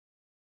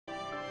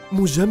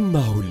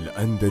مجمع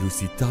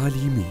الأندلس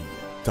التعليمي،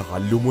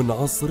 تعلم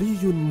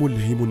عصري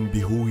ملهم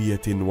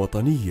بهوية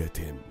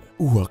وطنية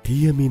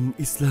وقيم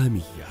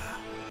إسلامية.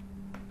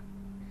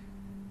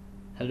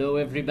 Hello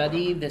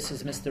everybody, this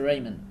is Mr.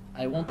 Aymen.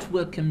 I want to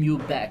welcome you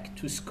back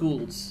to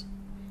schools,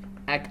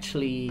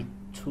 actually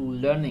to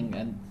learning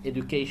and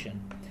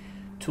education,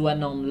 to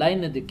an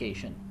online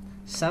education,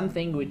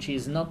 something which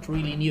is not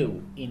really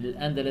new in the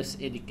Andalus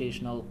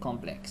educational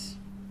complex.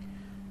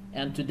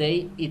 And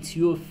today it's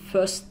your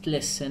first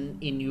lesson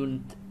in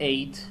Unit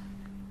 8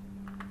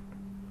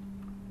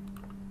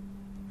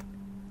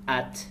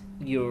 at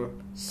your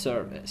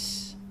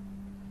service.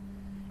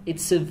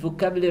 It's a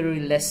vocabulary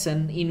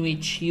lesson in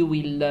which you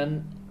will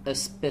learn a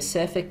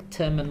specific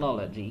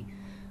terminology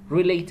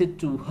related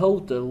to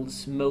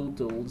hotels,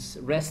 motels,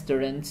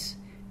 restaurants,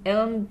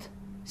 and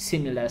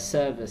similar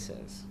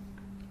services.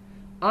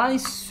 I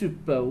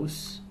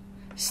suppose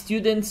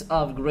students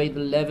of grade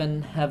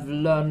 11 have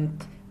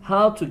learned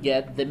how to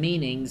get the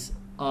meanings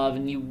of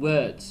new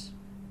words.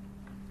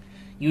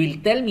 You will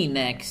tell me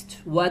next,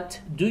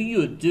 what do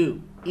you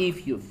do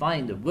if you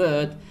find a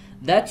word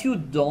that you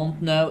don't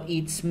know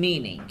its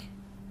meaning?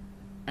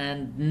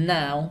 And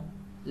now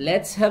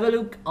let's have a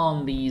look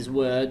on these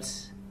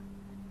words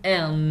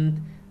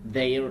and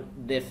their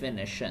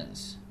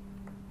definitions.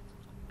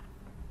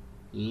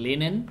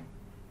 Linen,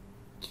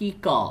 key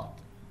card,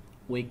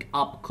 wake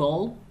up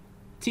call,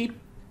 tip,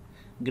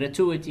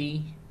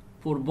 gratuity,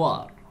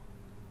 pourboire,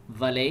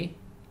 valet,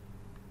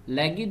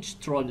 luggage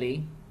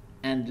trolley,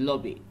 and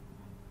lobby.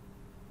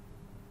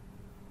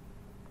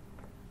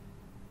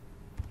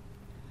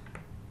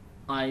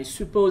 I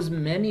suppose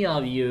many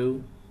of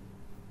you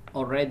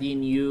already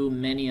knew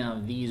many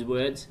of these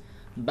words,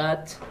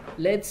 but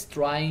let's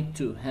try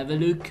to have a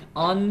look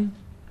on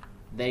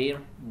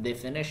their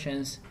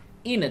definitions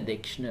in a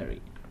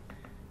dictionary.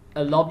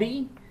 A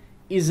lobby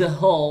is a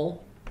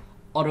hall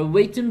or a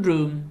waiting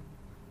room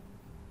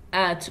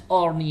at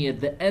or near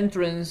the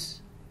entrance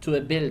to a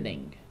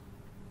building,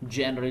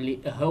 generally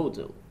a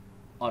hotel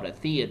or a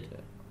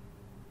theater.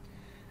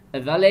 A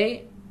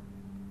valet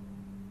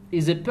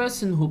is a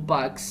person who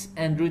parks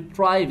and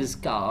retrieves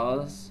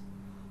cars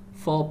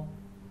for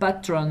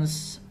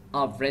patrons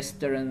of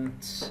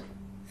restaurants,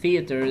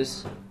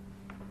 theaters,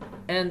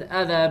 and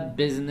other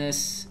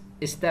business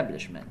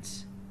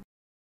establishments.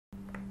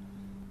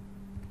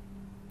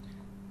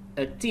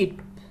 A tip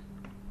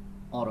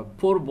or a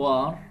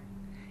pourboire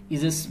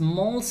is a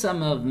small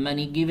sum of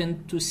money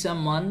given to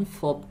someone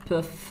for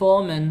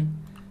performing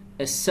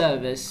a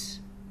service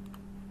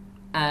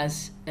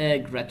as a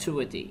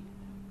gratuity.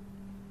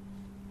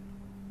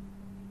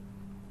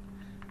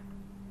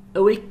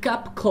 A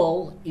wake-up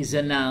call is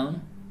a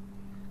noun,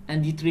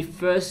 and it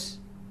refers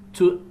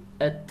to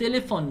a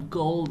telephone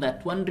call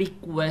that one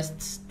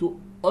requests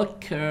to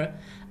occur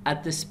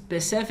at a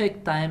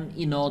specific time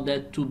in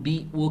order to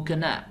be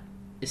woken up,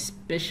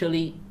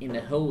 especially in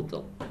a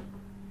hotel.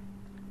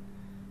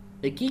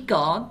 A key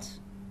card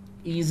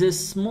is a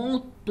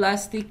small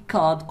plastic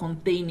card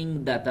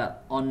containing data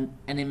on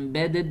an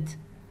embedded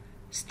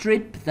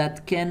strip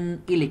that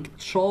can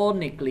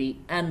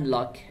electronically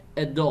unlock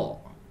a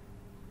door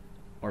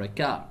or a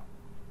car.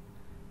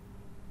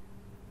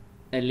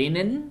 A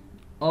linen,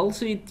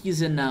 also it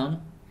is a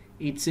noun.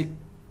 It's a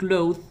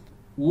cloth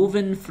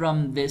woven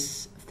from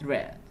this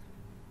thread.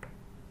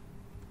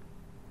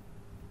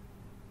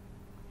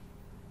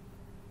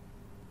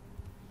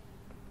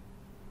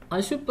 I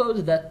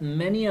suppose that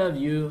many of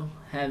you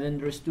have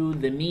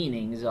understood the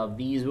meanings of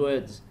these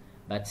words,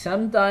 but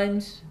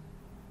sometimes,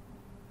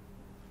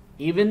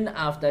 even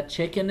after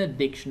checking a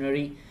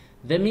dictionary,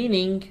 the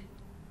meaning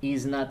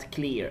is not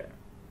clear.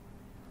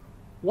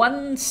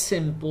 One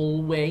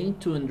simple way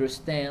to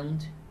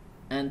understand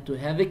and to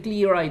have a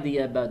clear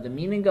idea about the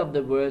meaning of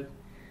the word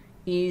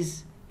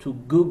is to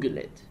Google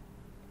it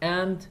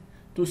and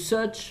to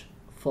search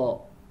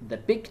for the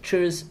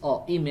pictures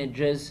or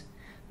images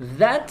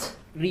that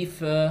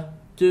refer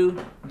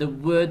to the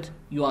word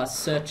you are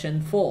searching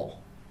for.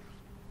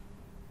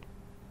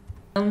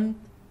 And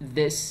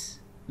this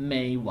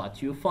may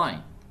what you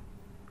find.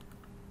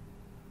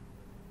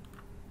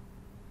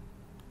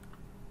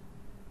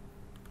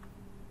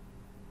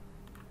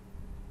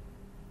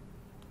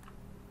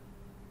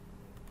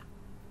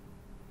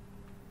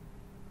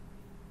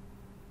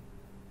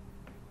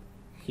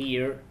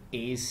 Here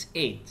is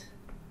it.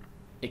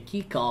 A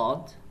key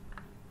card,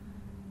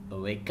 a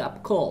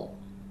wake-up call,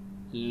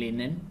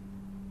 linen,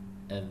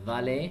 a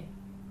valet,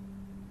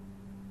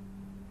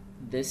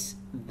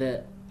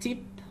 the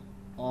tip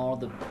or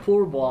the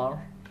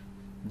pourboire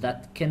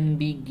that can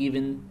be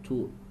given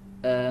to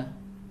a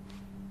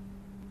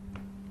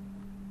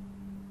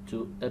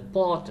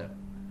porter,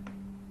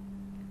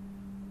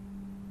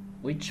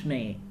 which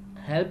may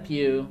help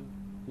you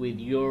with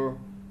your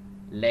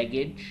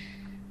luggage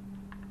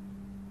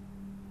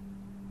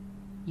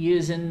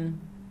using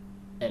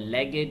a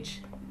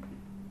luggage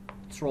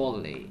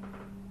trolley.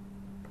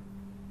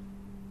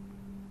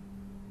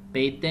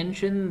 Pay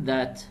attention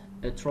that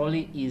a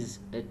trolley is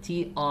a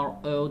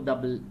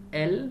T-R-O-L-L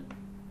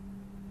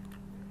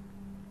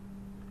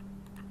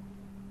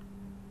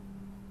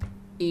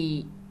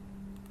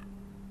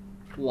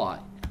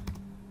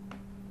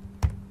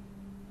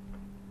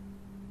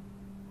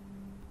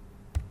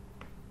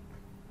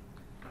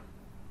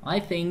I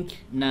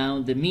think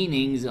now the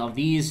meanings of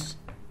these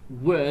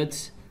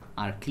words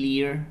are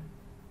clear,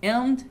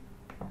 and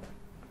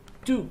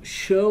to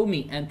show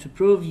me and to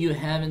prove you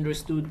have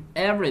understood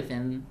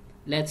everything,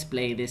 let's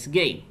play this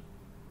game.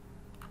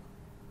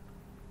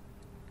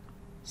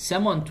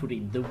 Someone to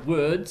read the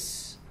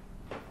words.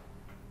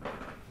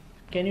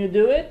 Can you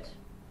do it?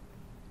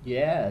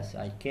 Yes,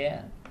 I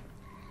can.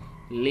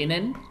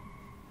 Linen.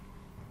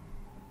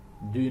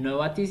 Do you know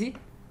what is it?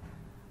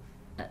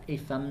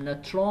 If I'm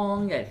not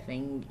wrong, I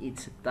think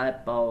it's a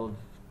type of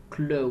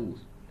cloth.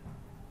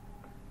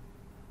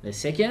 The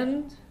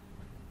second,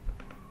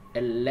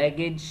 a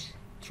luggage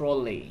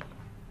trolley.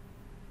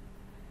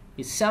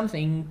 It's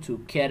something to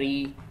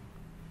carry.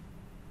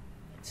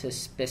 It's a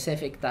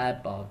specific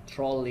type of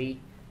trolley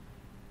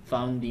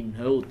found in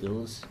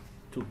hotels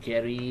to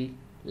carry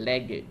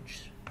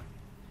luggage.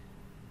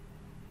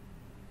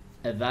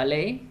 A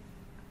valet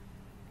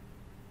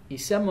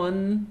is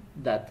someone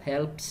that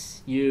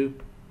helps you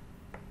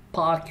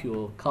park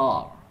your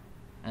car.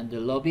 And the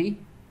lobby,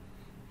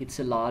 it's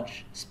a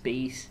large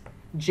space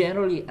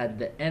generally at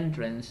the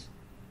entrance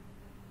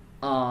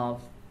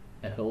of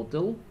a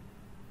hotel.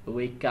 A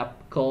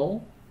wake-up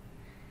call,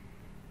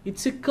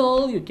 it's a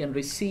call you can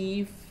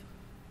receive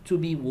to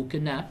be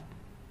woken up.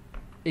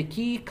 A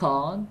key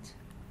card,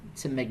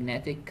 it's a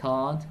magnetic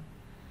card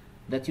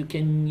that you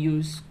can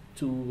use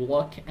to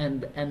lock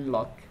and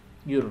unlock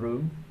your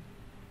room,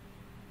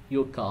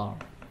 your car.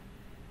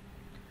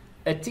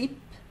 A tip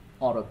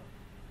or a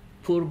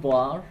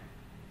pourboire,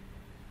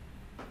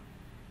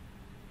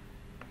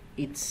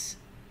 it's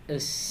a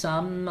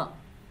sum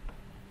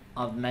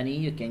of money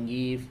you can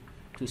give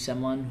to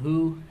someone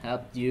who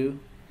helped you,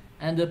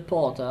 and a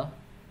porter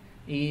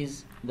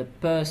is the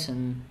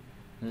person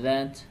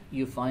that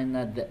you find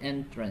at the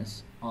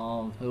entrance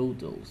of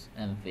hotels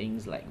and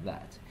things like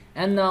that.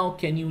 And now,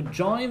 can you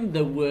join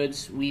the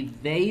words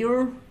with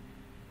their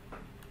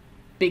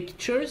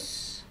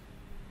pictures?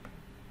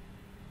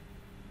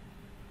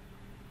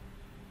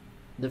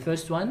 The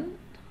first one,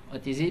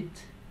 what is it?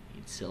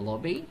 It's a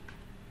lobby.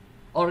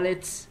 Or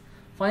let's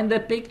find a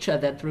picture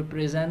that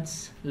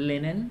represents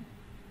linen.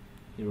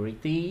 Here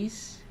it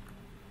is.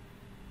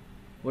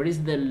 Where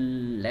is the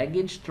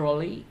luggage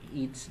trolley?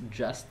 It's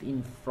just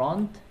in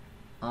front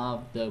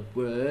of the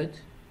word.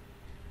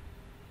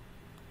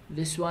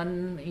 This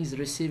one is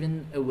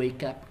receiving a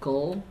wake-up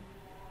call.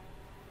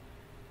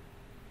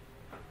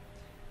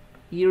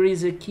 Here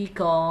is a key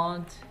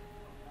card.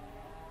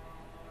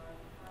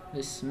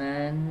 This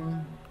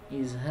man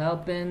is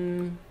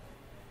helping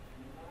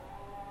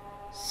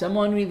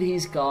someone with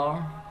his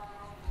car.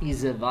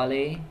 He's a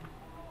valet.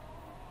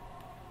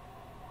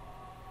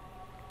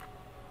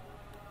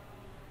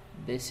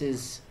 This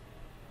is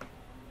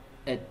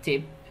a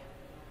tip,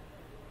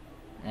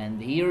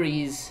 and here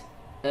is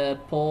a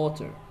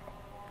porter.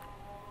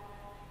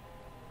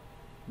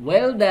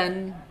 Well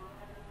done.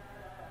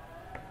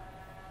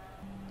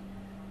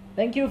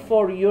 Thank you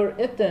for your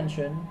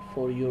attention,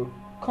 for your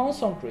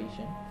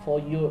concentration, for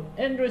your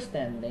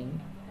understanding,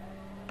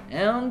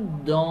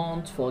 and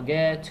don't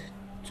forget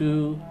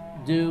to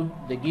do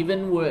the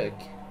given work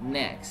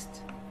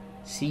next.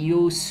 See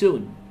you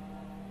soon.